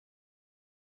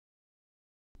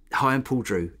Hi, I'm Paul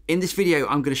Drew. In this video,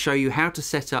 I'm going to show you how to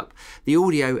set up the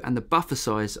audio and the buffer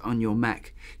size on your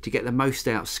Mac to get the most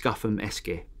out of Scuffum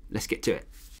S-Gear. Let's get to it.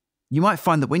 You might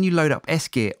find that when you load up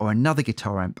S-Gear or another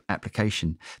guitar amp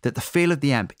application, that the feel of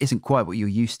the amp isn't quite what you're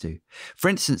used to. For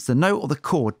instance, the note or the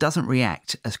chord doesn't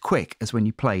react as quick as when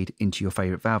you played into your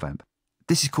favourite valve amp.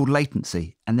 This is called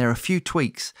latency, and there are a few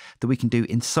tweaks that we can do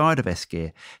inside of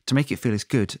S-Gear to make it feel as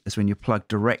good as when you're plugged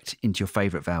direct into your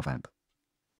favourite valve amp.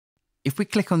 If we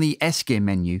click on the S-Gear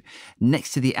menu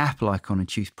next to the Apple icon and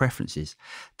choose Preferences,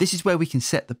 this is where we can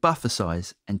set the buffer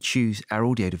size and choose our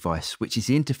audio device, which is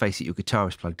the interface that your guitar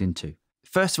is plugged into.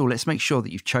 First of all, let's make sure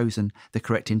that you've chosen the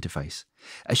correct interface.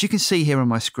 As you can see here on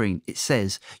my screen, it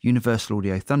says Universal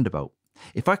Audio Thunderbolt.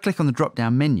 If I click on the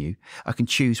drop-down menu, I can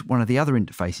choose one of the other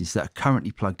interfaces that are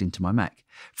currently plugged into my Mac.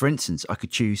 For instance, I could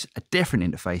choose a different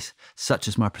interface, such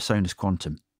as my PreSonus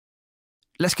Quantum.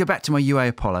 Let's go back to my UA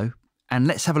Apollo, and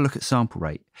let's have a look at sample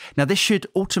rate. Now, this should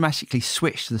automatically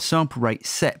switch to the sample rate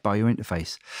set by your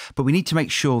interface, but we need to make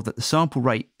sure that the sample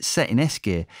rate set in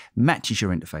S-Gear matches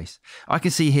your interface. I can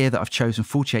see here that I've chosen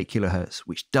 48 kHz,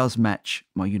 which does match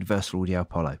my Universal Audio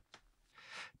Apollo.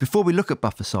 Before we look at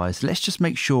buffer size, let's just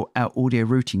make sure our audio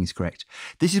routing is correct.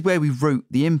 This is where we route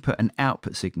the input and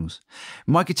output signals.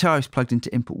 My guitar is plugged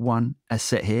into input 1 as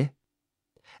set here,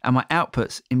 and my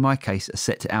outputs, in my case, are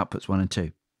set to outputs 1 and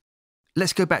 2.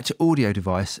 Let's go back to audio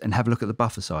device and have a look at the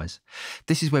buffer size.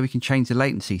 This is where we can change the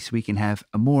latency so we can have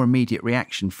a more immediate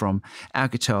reaction from our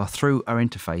guitar through our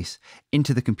interface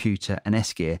into the computer and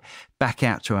S-Gear back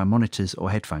out to our monitors or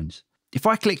headphones. If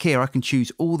I click here, I can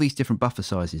choose all these different buffer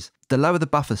sizes. The lower the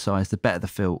buffer size, the better the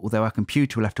feel, although our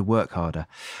computer will have to work harder.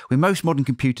 With most modern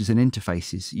computers and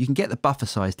interfaces, you can get the buffer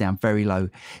size down very low,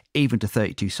 even to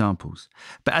 32 samples.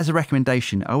 But as a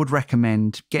recommendation, I would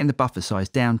recommend getting the buffer size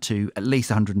down to at least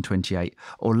 128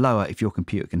 or lower if your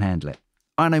computer can handle it.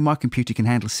 I know my computer can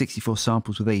handle 64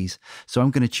 samples with ease, so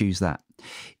I'm going to choose that.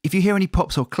 If you hear any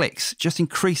pops or clicks, just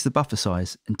increase the buffer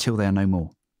size until they are no more.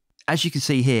 As you can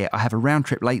see here, I have a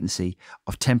round-trip latency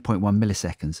of 10.1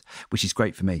 milliseconds, which is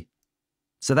great for me.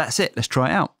 So that's it, let's try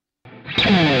it out.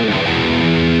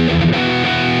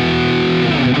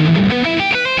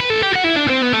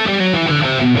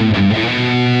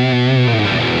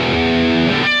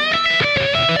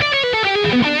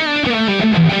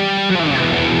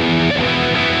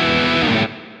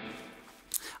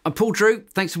 I'm Paul Drew,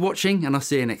 thanks for watching, and I'll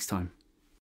see you next time.